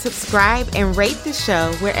sure to subscribe and rate the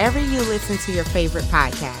show wherever you listen to your favorite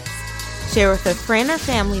podcast. Share with a friend or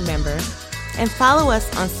family member, and follow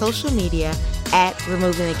us on social media at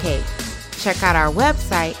Removing the Cape. Check out our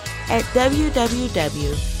website at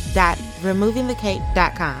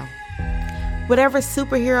www.removingthecape.com. Whatever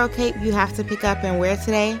superhero cape you have to pick up and wear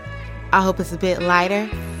today, I hope it's a bit lighter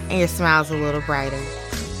and your smile's a little brighter.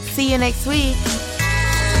 See you next week.